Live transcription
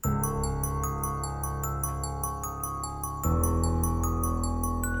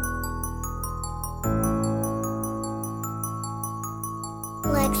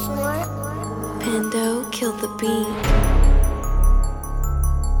Commando, kill the beat.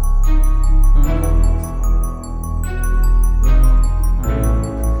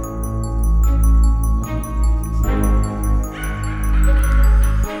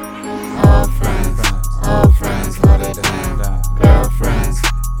 Old friends, hold it down. Girlfriends,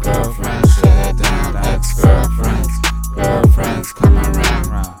 shut it down. Ex-girlfriends, come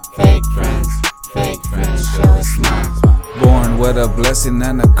around. Fake friends, show a smile. Born with a blessing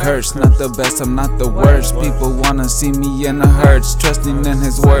and a curse. Not the best, I'm not the worst. People wanna see me in a hearse. Trusting in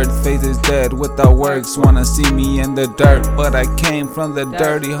his word, faith is dead without works. Wanna see me in the dirt, but I came from the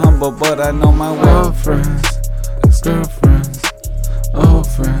dirty. Humble, but I know my worth. Old friends, ex-girlfriends, old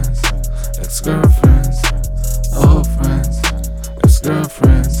friends, ex-girlfriends, old friends,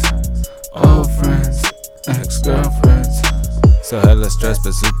 ex-girlfriends, old friends, ex-girlfriends. So hella stressed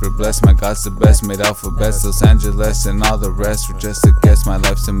but super blessed. My God's the best, made alphabets. Los Angeles and all the rest were just a guess. My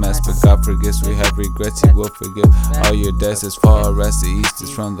life's a mess, but God forgives. We have regrets, He will forgive all your debts. As far as the east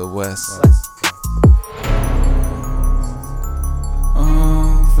is from the west.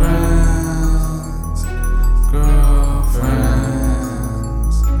 Old friends,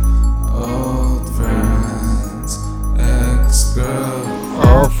 girlfriends, old friends, ex-girl.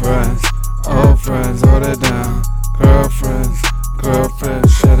 Old friends, hold it down.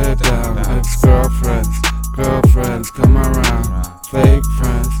 Girlfriends, shut it down. Ex-girlfriends, come around. Fake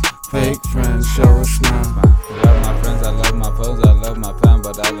friends, show a smile. I love my friends, I love my foes, I love my fam,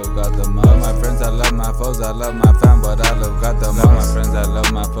 but I love God the most. My friends, I love my foes, I love my fam, but I love God the most. My friends, I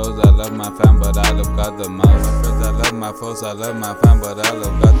love my foes, I love my fam, but I love God the most. My friends, I love my foes, I love my fam, but I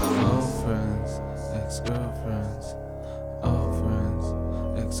love God the most. Old friends, ex-girlfriends, old friends,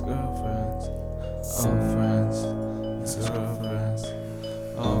 ex-girlfriends, old friends, ex-girlfriends,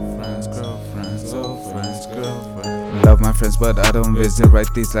 old friends, girlfriends, old friends, girlfriends. Love my friends, but I don't visit.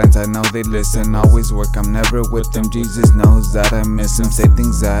 Write these lines, I know they listen. Always work, I'm never with them. Jesus knows that I miss him. Say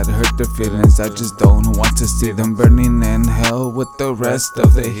things that hurt their feelings, I just don't want to see them burning in hell with the rest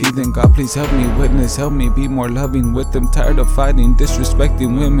of the heathen. God, please help me witness, help me be more loving with them. Tired of fighting,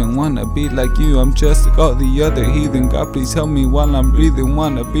 disrespecting women. Wanna be like you, I'm just like all the other heathen. God, please help me while I'm breathing.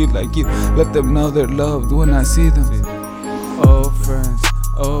 Wanna be like you, let them know they're loved when I see them. Old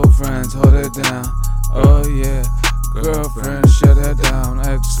friends, hold it down. Oh yeah. Girlfriends, shut it down.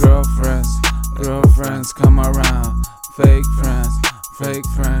 Ex-girlfriends, come around. Fake friends,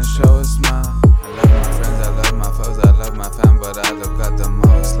 show a smile. I love my friends, I love my foes, I love my fam, but I love God the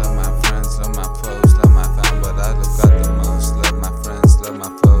most. Love my friends, love my foes, love my fam, but I love God the most. Love my friends, love my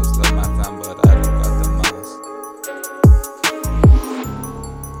foes, love my fam, but I love God the most.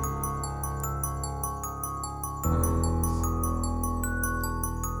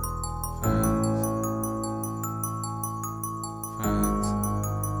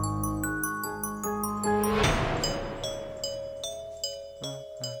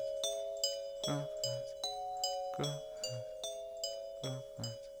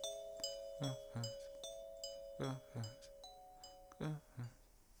 Girlfriends.